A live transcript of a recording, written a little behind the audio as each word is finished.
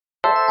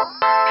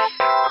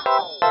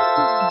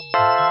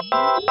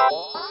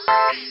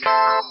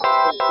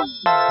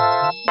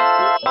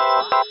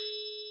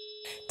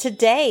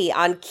Today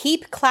on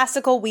Keep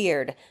Classical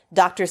Weird,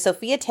 Dr.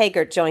 Sophia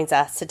Taggart joins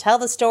us to tell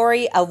the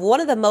story of one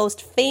of the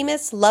most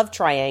famous love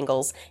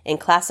triangles in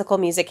classical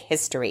music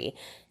history.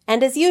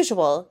 And as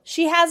usual,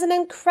 she has an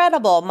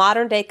incredible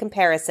modern-day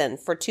comparison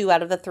for 2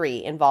 out of the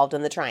 3 involved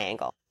in the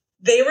triangle.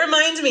 They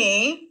remind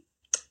me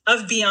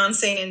of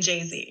Beyonce and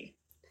Jay-Z.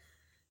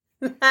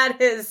 That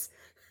is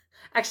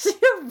actually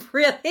a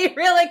really,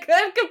 really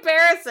good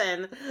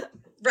comparison.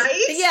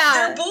 Right? Yeah.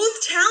 They're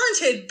both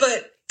talented,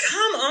 but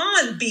come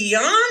on,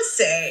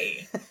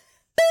 Beyonce.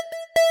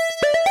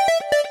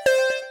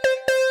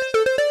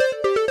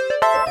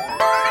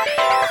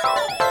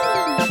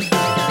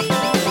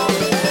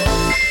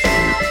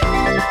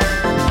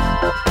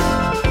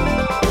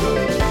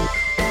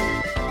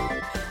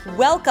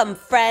 Welcome,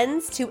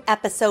 friends, to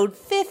episode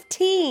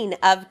 15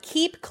 of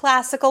Keep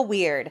Classical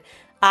Weird.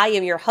 I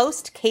am your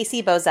host,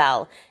 Casey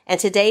Bozell, and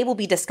today we'll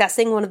be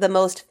discussing one of the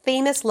most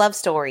famous love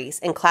stories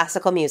in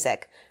classical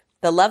music,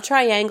 the love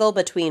triangle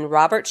between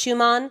Robert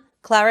Schumann,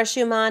 Clara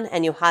Schumann,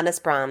 and Johannes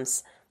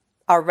Brahms.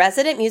 Our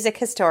resident music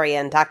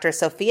historian, Dr.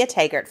 Sophia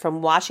Taggart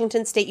from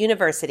Washington State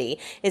University,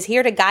 is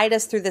here to guide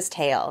us through this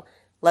tale.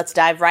 Let's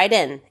dive right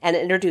in and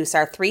introduce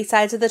our 3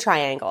 sides of the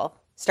triangle,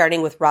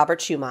 starting with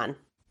Robert Schumann.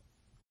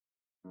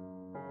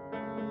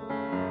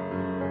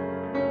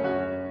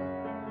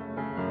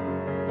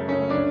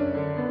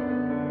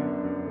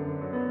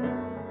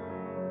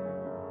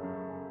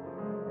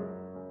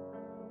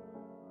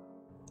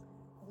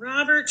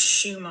 Robert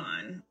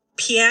Schumann,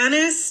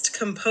 pianist,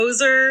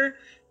 composer,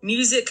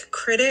 music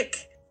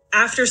critic.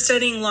 After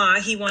studying law,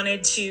 he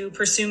wanted to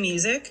pursue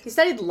music. He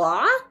studied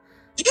law?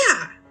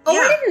 Yeah. Oh, yeah.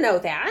 I didn't know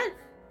that.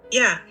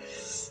 Yeah.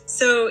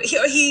 So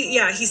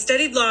he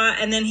studied law,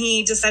 and then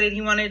he decided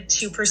he wanted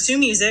to pursue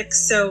music.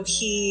 So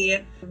he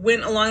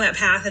went along that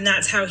path, and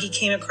that's how he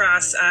came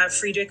across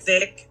Friedrich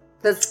Wick.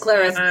 That's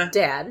Clara's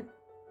dad.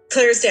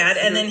 Clara's dad.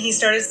 And then he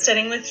started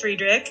studying with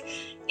Friedrich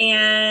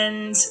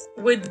and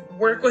would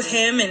work with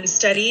him and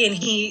study. And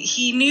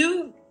he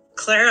knew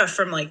Clara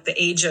from like the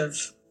age of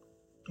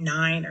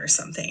 9 or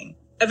something.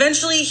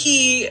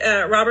 Eventually,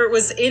 Robert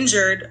was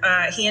injured.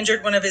 He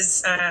injured one of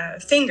his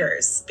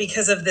fingers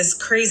because of this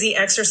crazy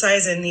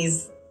exercise and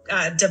these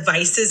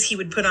devices he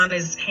would put on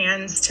his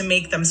hands to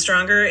make them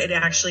stronger. It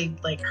actually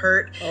like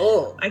hurt.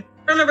 Oh, I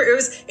remember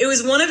it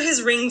was one of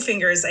his ring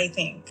fingers, I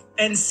think.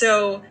 And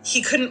so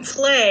he couldn't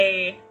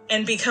play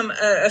and become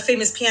a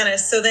famous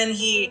pianist. So then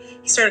he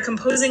started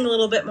composing a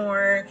little bit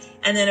more,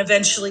 and then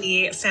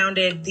eventually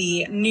founded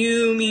the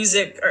New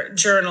Music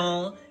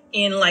Journal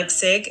in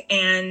Leipzig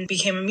and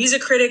became a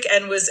music critic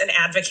and was an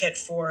advocate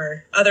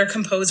for other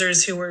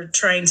composers who were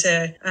trying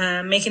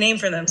to make a name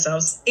for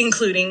themselves,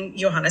 including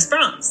Johannes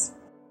Brahms.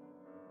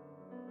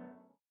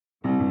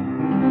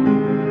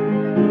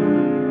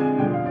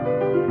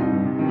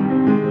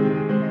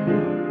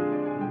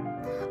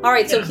 all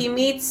right. So he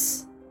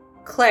meets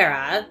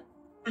Clara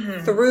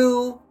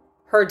through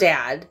her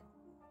dad.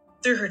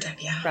 Through her dad,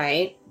 yeah.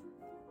 Right?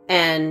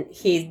 And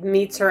he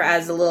meets her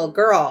as a little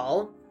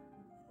girl.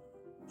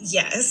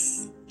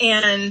 Yes.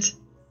 And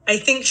I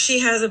think she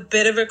has a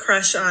bit of a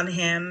crush on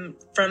him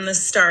from the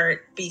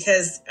start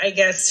because I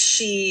guess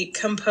she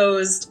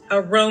composed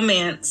a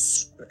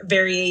romance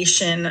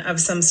variation of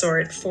some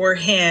sort for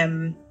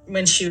him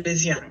when she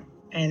was young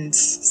and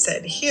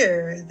said,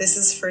 "Here, this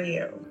is for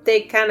you."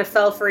 They kind of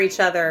fell for each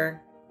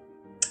other.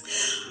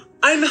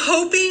 I'm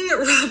hoping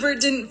Robert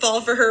didn't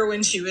fall for her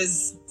when she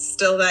was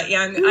still that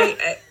young.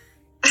 I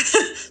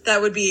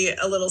that would be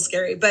a little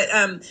scary. But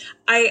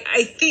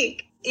I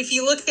think if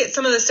you look at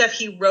some of the stuff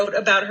he wrote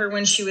about her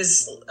when she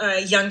was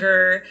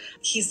younger,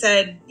 he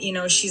said,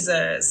 she's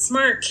a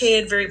smart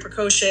kid, very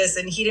precocious,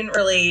 and he didn't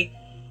really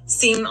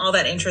seem all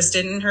that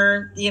interested in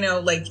her,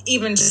 like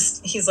even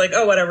just, he's like,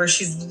 oh, whatever,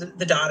 she's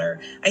the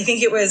daughter. I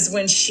think it was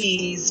when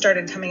she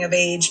started coming of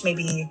age,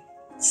 maybe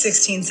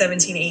 16,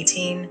 17,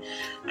 18.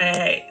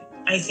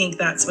 I think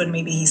that's when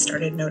maybe he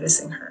started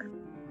noticing her.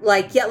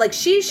 Like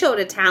she showed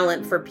a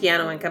talent for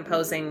piano and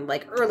composing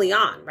like early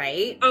on,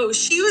 right? Oh,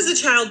 she was a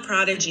child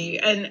prodigy.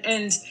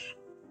 And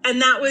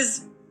that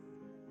was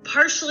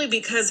partially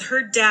because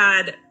her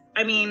dad,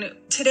 I mean,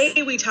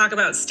 today we talk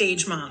about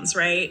stage moms,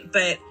 right?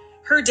 But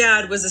her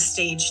dad was a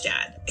stage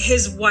dad.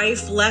 His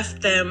wife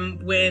left them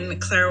when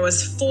Clara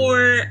was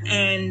 4,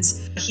 and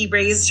he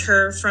raised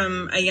her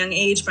from a young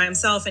age by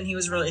himself, and he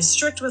was really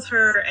strict with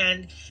her.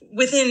 And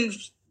within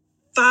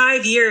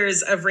 5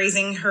 years of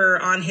raising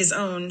her on his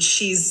own,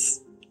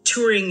 she's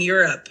touring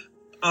Europe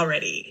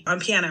already on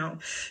piano.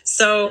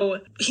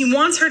 So he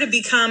wants her to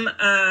become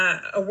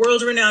a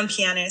world-renowned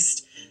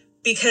pianist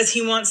because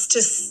he wants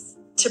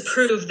to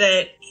prove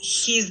that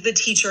he's the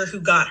teacher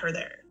who got her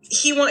there.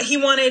 He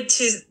wanted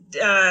to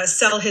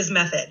sell his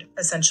method,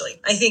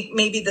 essentially. I think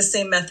maybe the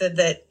same method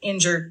that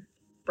injured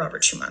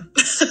Robert Schumann.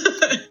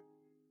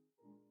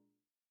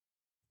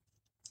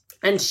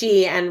 And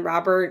she and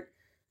Robert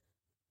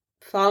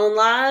fall in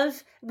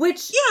love,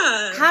 which,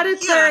 how did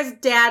Clara's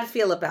dad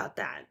feel about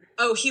that?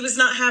 Oh, he was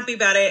not happy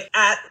about it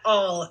at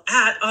all.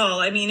 At all.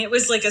 I mean, it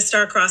was like a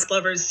star-crossed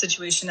lovers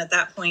situation at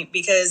that point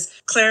because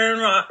Clara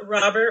and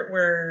Robert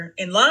were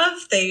in love.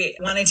 They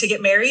wanted to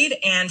get married,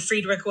 and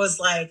Friedrich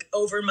was like,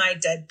 over my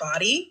dead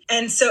body.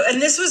 And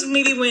this was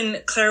maybe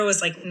when Clara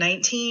was like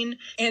 19,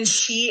 and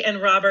she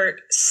and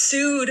Robert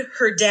sued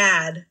her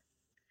dad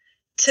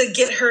to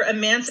get her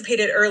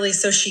emancipated early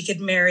so she could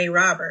marry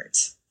Robert.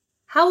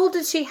 How old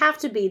did she have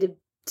to be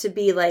to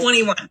be like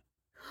 21?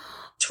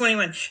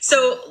 21.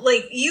 So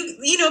like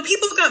you know,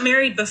 people got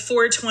married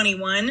before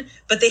 21,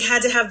 but they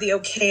had to have the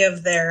okay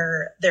of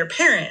their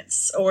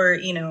parents, or,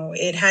 you know,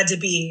 it had to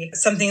be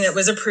something that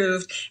was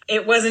approved.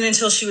 It wasn't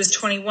until she was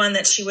 21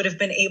 that she would have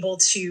been able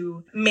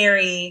to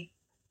marry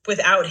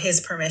without his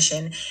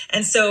permission.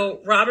 And so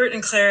Robert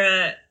and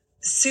Clara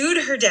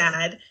sued her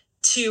dad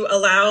to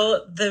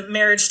allow the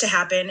marriage to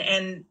happen,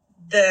 and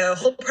the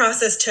whole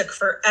process took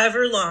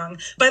forever long.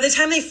 By the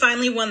time they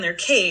finally won their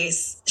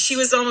case, she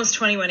was almost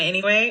 21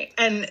 anyway.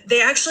 And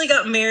they actually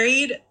got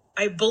married,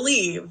 I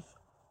believe,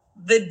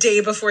 the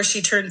day before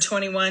she turned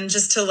 21,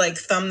 just to like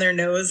thumb their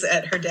nose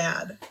at her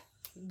dad.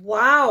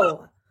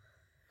 Wow.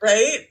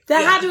 Right?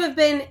 That had to have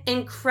been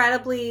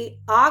incredibly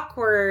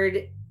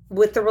awkward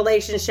with the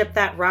relationship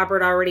that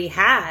Robert already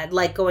had,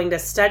 like going to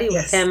study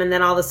with him, and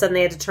then all of a sudden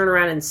they had to turn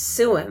around and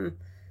sue him.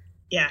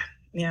 Yeah.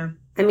 Yeah.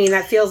 I mean,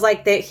 that feels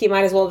like that he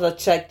might as well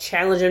just like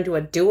challenge him to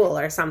a duel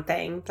or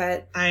something.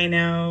 But I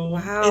know.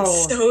 Wow.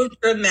 It's so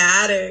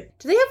dramatic.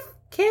 Do they have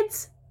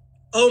kids?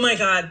 Oh my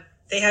God.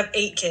 They have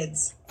 8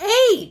 kids.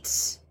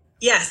 8?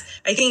 Yes.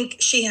 I think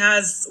she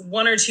has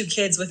 1 or 2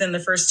 kids within the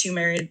first 2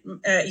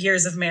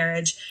 years of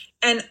marriage.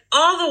 And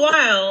all the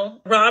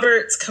while,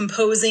 Robert's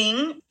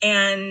composing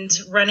and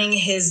running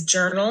his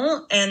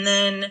journal. And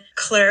then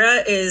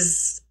Clara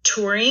is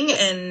touring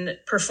and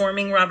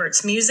performing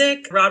Robert's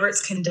music.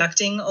 Robert's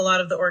conducting a lot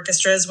of the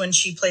orchestras when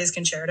she plays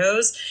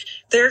concertos.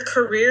 They're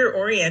career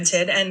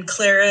oriented, and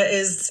Clara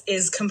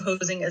is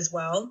composing as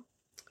well.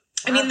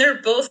 I mean, they're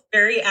both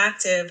very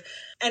active,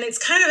 and it's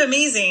kind of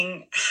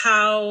amazing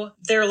how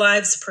their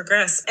lives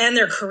progress, and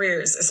their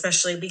careers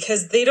especially,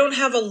 because they don't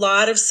have a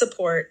lot of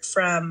support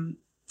from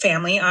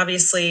family.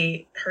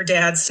 Obviously, her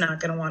dad's not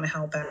going to want to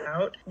help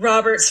out.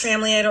 Robert's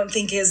family, I don't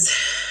think, is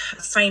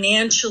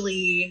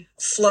financially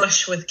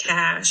flush with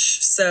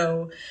cash.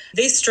 So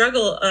they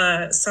struggle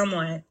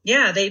somewhat.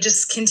 Yeah, they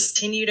just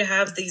continue to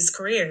have these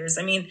careers.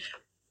 I mean,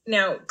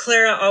 now,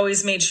 Clara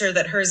always made sure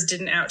that hers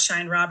didn't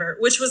outshine Robert,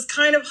 which was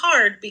kind of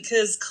hard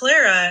because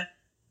Clara,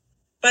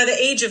 by the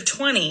age of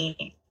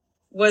 20,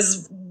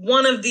 was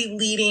one of the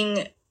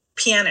leading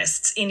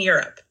pianists in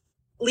Europe.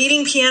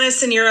 Leading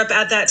pianists in Europe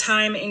at that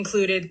time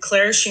included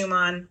Clara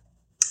Schumann,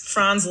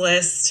 Franz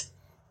Liszt,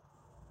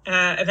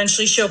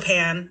 eventually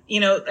Chopin.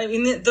 You know, I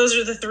mean, those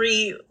are the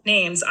 3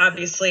 names.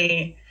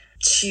 Obviously,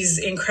 she's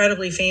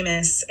incredibly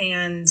famous,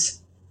 and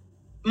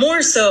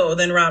more so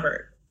than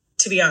Robert,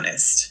 to be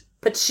honest.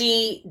 But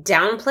she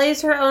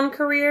downplays her own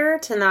career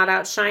to not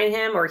outshine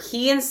him, or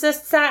he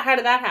insists that? How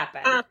did that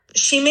happen?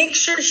 She makes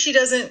sure she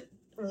doesn't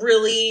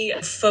really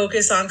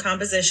focus on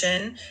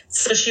composition.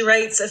 So she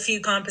writes a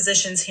few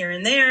compositions here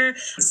and there,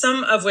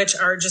 some of which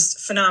are just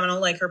phenomenal,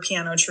 like her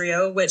piano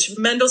trio, which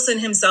Mendelssohn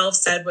himself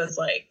said was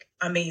like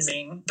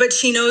amazing. But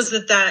she knows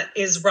that that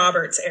is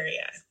Robert's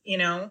area, you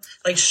know?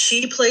 Like,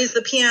 she plays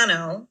the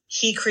piano,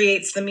 he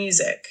creates the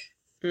music.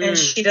 And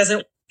she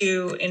doesn't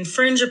to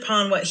infringe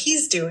upon what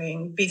he's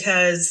doing,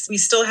 because we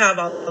still have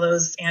all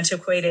those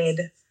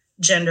antiquated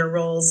gender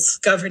roles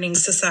governing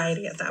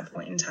society at that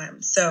point in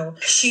time. So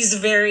she's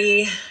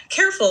very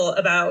careful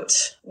about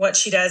what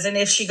she does. And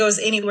if she goes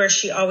anywhere,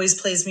 she always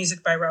plays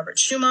music by Robert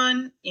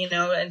Schumann, you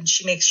know, and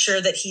she makes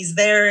sure that he's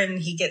there and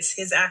he gets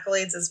his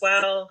accolades as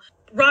well.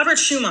 Robert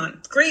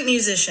Schumann, great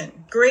musician,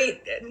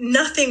 great,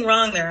 nothing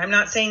wrong there. I'm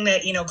not saying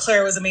that, you know,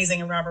 Clara was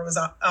amazing and Robert was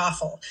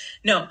awful.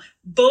 No,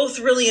 both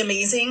really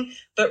amazing.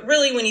 But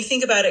really, when you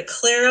think about it,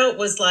 Clara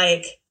was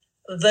like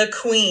the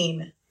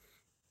queen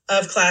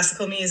of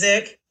classical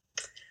music.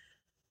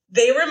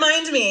 They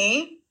remind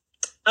me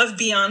of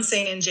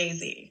Beyonce and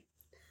Jay-Z.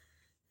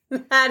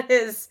 That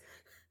is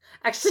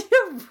actually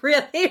a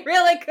really,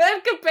 really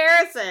good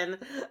comparison.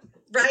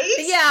 Right?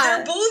 Yeah.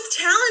 They're both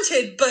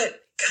talented,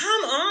 but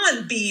come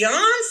on,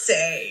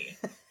 Beyonce.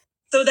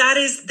 So that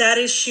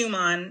is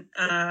Schumann,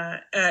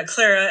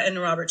 Clara and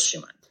Robert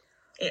Schumann.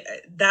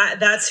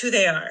 That's who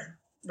they are,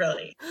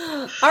 really.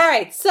 All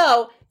right.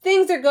 So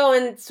things are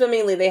going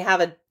swimmingly. They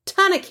have a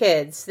ton of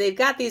kids. They've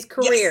got these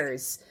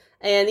careers. Yes.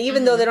 And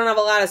even though they don't have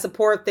a lot of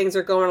support, things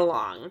are going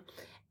along.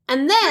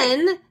 And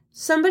then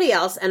somebody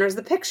else enters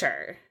the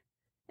picture.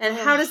 And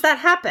how does that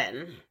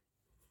happen?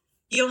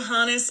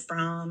 Johannes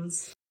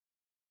Brahms.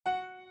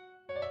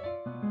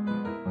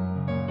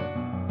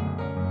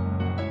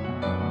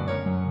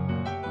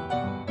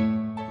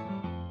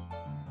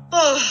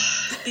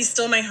 Oh, Be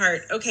Still My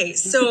Heart. Okay,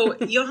 so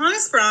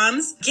Johannes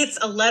Brahms gets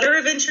a letter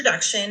of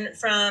introduction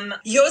from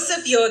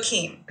Joseph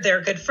Joachim.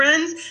 They're good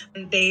friends.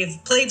 They've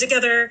played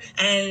together,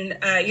 and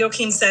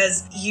Joachim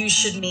says, you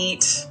should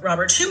meet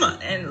Robert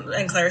Schumann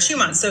and Clara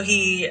Schumann. So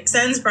he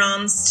sends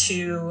Brahms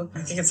to,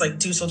 I think it's like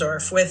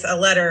Dusseldorf, with a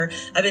letter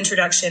of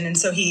introduction. And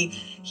so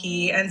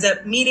he ends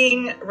up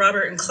meeting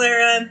Robert and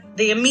Clara.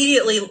 They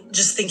immediately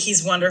just think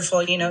he's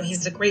wonderful. You know,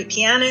 he's a great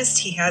pianist.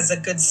 He has a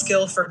good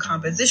skill for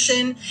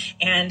composition,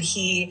 and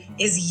he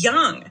is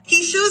young.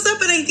 He shows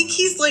up, and I think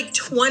he's like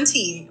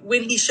 20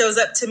 when he shows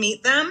up to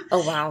meet them.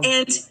 Oh, wow.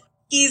 And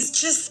he's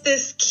just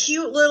this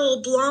cute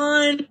little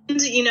blonde,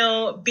 you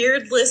know,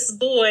 beardless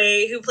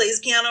boy who plays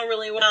piano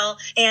really well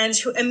and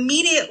who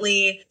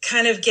immediately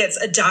kind of gets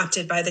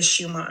adopted by the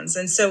Schumanns.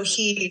 And so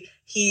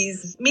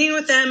he's meeting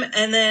with them,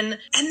 and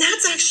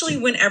that's actually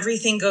when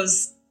everything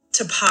goes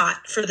to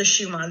pot for the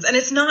Schumanns. And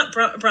it's not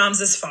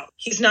Brahms's fault.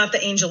 He's not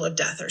the angel of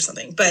death or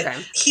something, but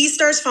he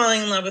starts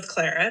falling in love with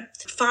Clara.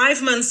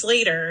 5 months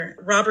later,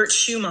 Robert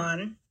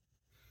Schumann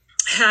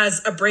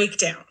has a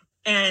breakdown,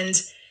 and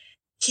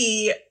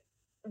he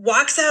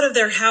walks out of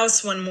their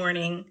house one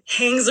morning,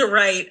 hangs a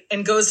right,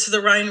 and goes to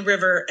the Rhine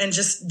River and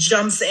just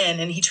jumps in,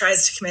 and he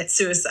tries to commit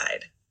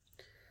suicide.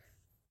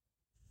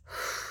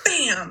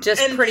 Bam!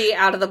 Just pretty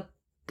out of the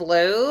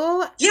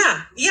blue?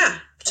 Yeah.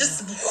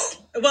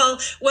 Just, well,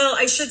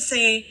 I should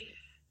say,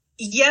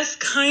 yes,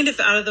 kind of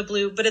out of the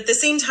blue, but at the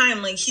same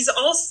time, like he's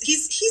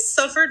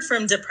suffered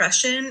from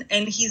depression,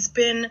 and he's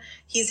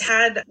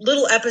had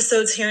little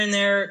episodes here and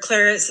there.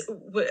 Clara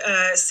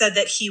said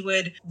that he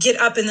would get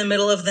up in the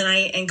middle of the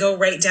night and go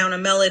write down a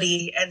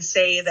melody and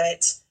say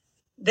that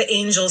the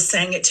angels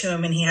sang it to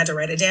him and he had to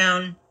write it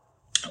down,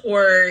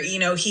 or, you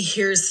know, he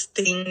hears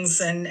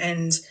things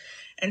and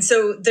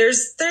so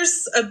there's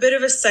a bit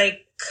of a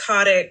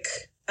psychotic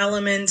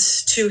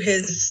element to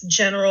his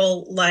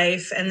general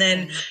life. And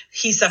then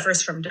he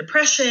suffers from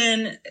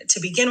depression to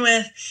begin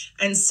with.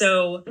 And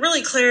so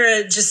really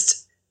Clara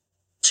just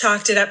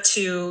chalked it up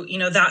to, you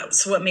know,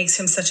 that's what makes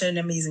him such an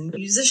amazing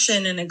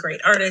musician and a great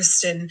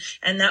artist. And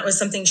that was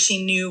something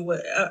she knew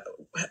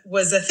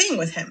was a thing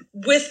with him.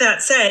 With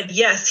that said,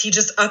 yes, he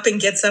just up and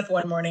gets up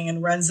one morning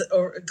and runs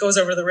or goes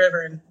over the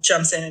river and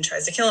jumps in and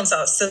tries to kill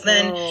himself. So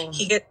then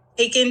he gets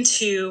taken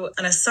to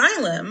an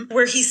asylum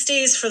where he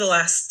stays for the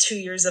last 2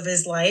 years of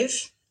his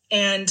life.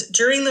 And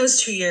during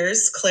those 2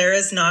 years,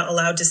 Clara's not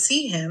allowed to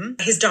see him.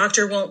 His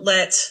doctor won't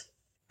let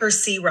her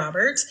see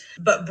Robert,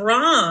 but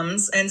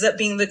Brahms ends up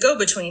being the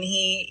go-between.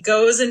 He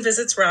goes and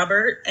visits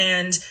Robert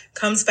and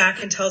comes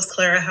back and tells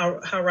Clara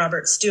how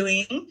Robert's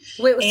doing.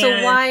 Wait,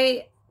 so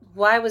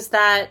why was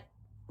that?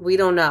 We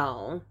don't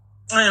know.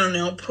 I don't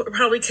know.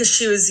 Probably because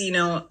she was, you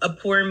know, a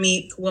poor,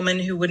 meek woman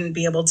who wouldn't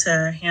be able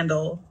to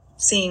handle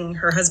seeing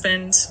her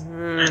husband.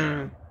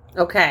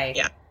 Okay.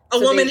 Yeah. A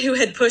woman who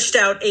had pushed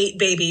out 8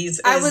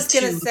 babies. I was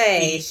going to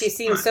say, she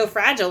seems so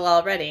fragile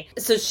already.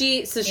 So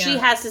she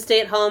has to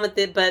stay at home,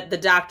 but the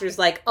doctor's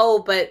like,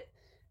 oh, but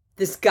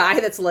this guy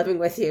that's living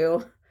with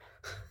you,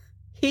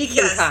 he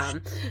can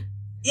come.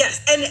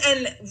 Yes.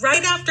 And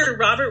right after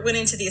Robert went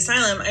into the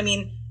asylum, I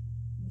mean,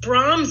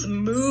 Brahms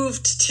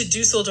moved to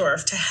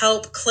Dusseldorf to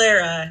help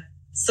Clara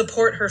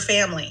support her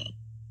family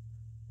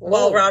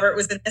while Robert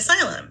was in the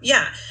asylum.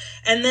 Yeah.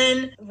 And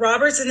then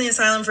Robert's in the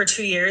asylum for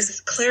 2 years.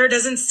 Clara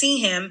doesn't see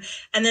him.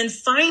 And then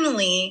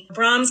finally,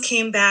 Brahms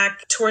came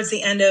back towards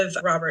the end of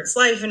Robert's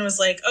life and was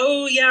like,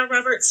 oh, yeah,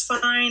 Robert's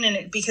fine.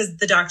 And because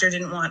the doctor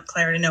didn't want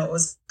Clara to know what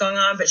was going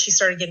on, but she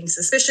started getting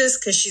suspicious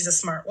because she's a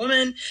smart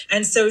woman.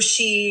 And so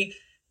she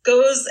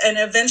goes and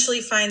eventually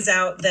finds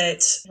out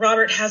that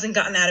Robert hasn't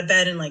gotten out of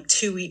bed in like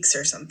 2 weeks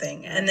or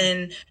something. And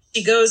then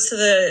she goes to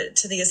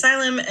the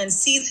asylum and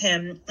sees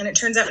him. And it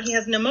turns out he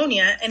has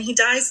pneumonia and he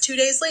dies 2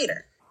 days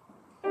later.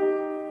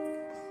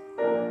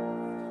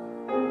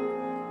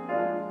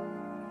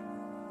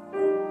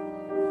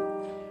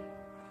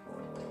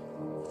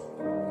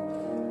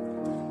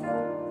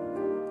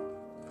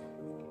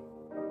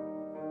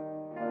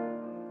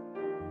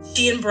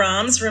 She and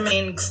Brahms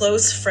remain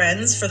close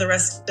friends for the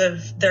rest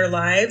of their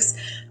lives.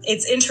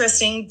 It's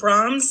interesting.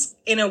 Brahms,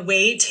 in a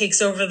way,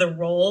 takes over the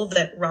role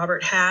that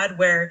Robert had,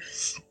 where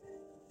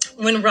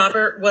when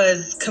Robert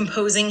was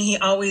composing, he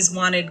always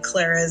wanted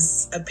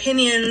Clara's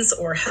opinions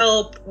or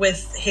help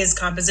with his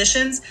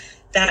compositions.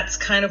 That's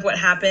kind of what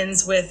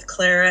happens with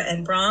Clara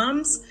and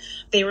Brahms.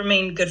 They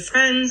remain good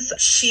friends.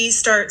 She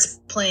starts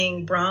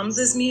playing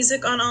Brahms's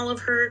music on all of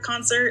her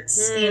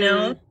concerts, you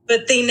know,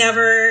 but they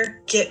never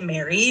get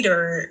married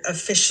or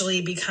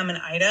officially become an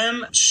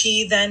item.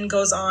 She then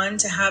goes on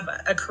to have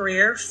a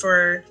career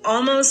for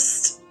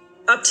almost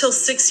up till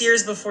 6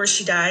 years before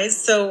she dies.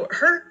 So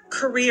her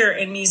career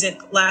in music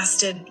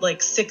lasted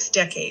like 6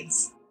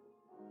 decades.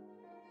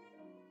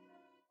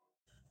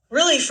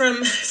 Really,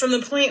 from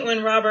the point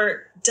when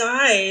Robert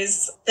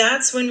dies,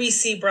 that's when we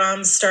see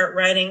Brahms start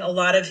writing a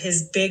lot of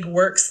his big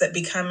works that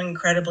become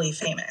incredibly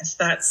famous.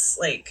 That's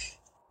like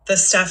the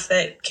stuff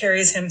that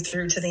carries him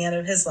through to the end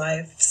of his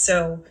life.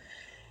 So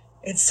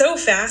it's so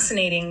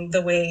fascinating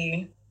the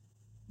way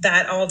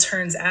that all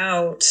turns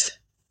out.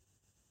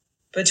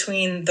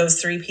 between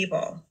those three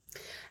people.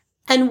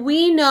 And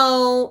we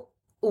know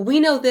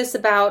this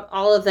about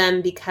all of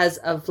them because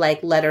of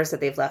like letters that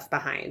they've left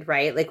behind,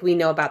 right? Like we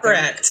know about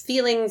their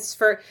feelings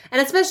for,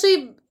 and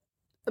especially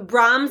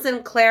Brahms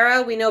and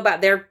Clara, we know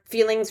about their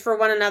feelings for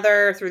one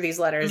another through these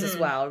letters as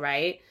well,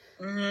 right?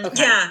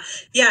 Okay.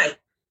 Yeah.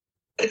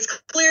 It's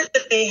clear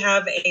that they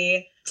have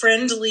a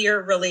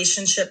friendlier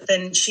relationship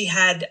than she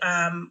had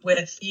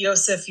with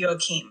Joseph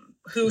Joachim,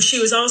 who she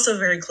was also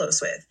very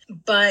close with.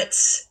 But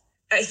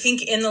I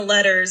think in the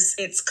letters,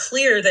 it's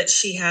clear that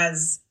she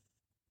has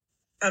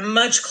a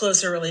much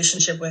closer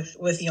relationship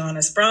with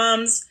Johannes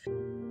Brahms.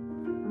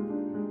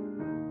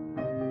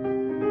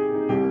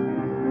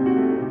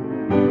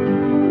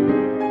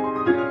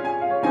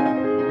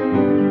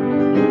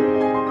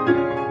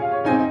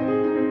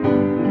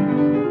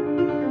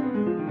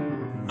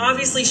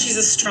 Obviously, she's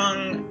a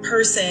strong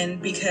person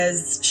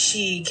because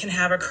she can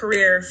have a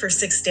career for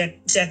 6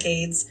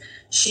 decades.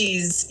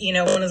 She's,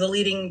 one of the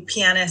leading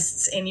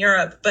pianists in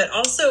Europe, but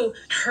also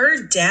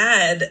her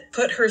dad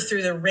put her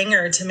through the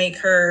ringer to make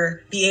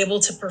her be able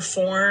to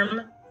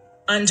perform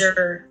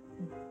under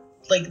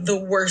like the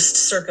worst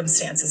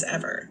circumstances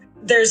ever.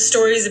 There's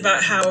stories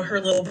about how her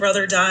little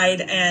brother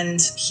died and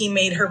he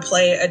made her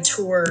play a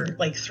tour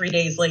like 3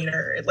 days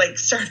later, like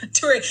start a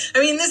tour.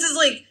 I mean, this is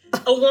like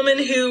a woman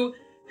who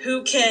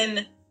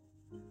can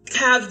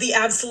have the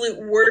absolute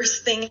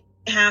worst thing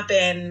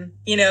happen,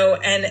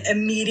 and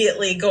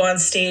immediately go on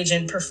stage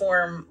and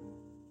perform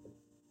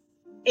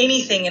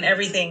anything and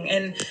everything.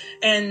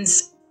 And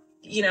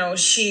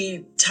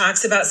she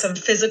talks about some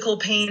physical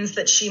pains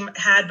that she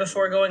had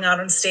before going out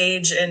on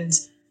stage and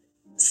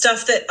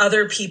stuff that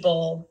other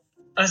people,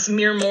 us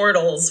mere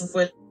mortals,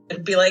 would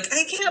be like,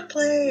 I can't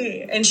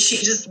play. And she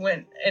just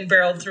went and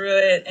barreled through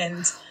it.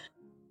 And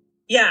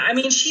yeah, I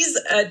mean, she's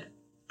a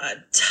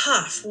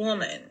tough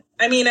woman.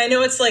 I mean, I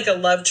know it's like a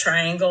love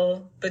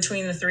triangle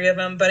between the three of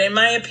them, but in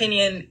my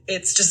opinion,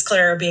 it's just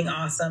Clara being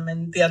awesome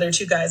and the other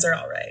two guys are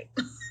all right.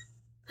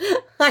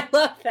 I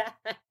love that.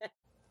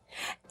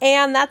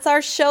 And that's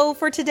our show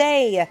for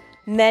today.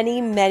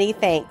 Many, many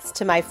thanks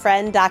to my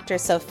friend Dr.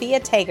 Sophia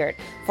Taggart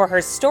for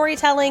her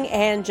storytelling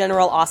and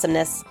general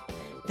awesomeness.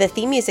 The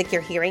theme music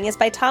you're hearing is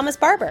by Thomas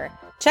Barber.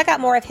 Check out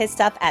more of his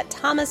stuff at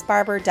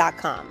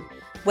thomasbarber.com.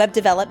 Web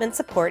development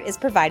support is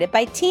provided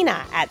by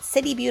Tina at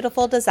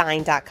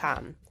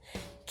citybeautifuldesign.com.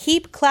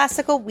 Keep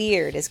Classical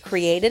Weird is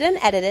created and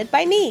edited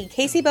by me,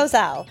 Casey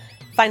Bozell.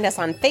 Find us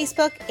on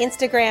Facebook,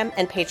 Instagram,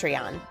 and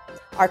Patreon.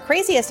 Our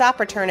Craziest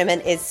Opera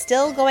tournament is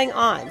still going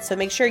on, so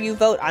make sure you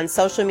vote on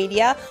social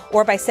media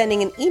or by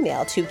sending an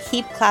email to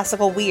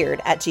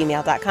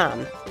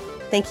keepclassicalweird@gmail.com.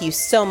 Thank you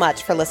so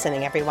much for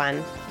listening,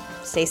 everyone.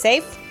 Stay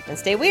safe and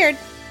stay weird.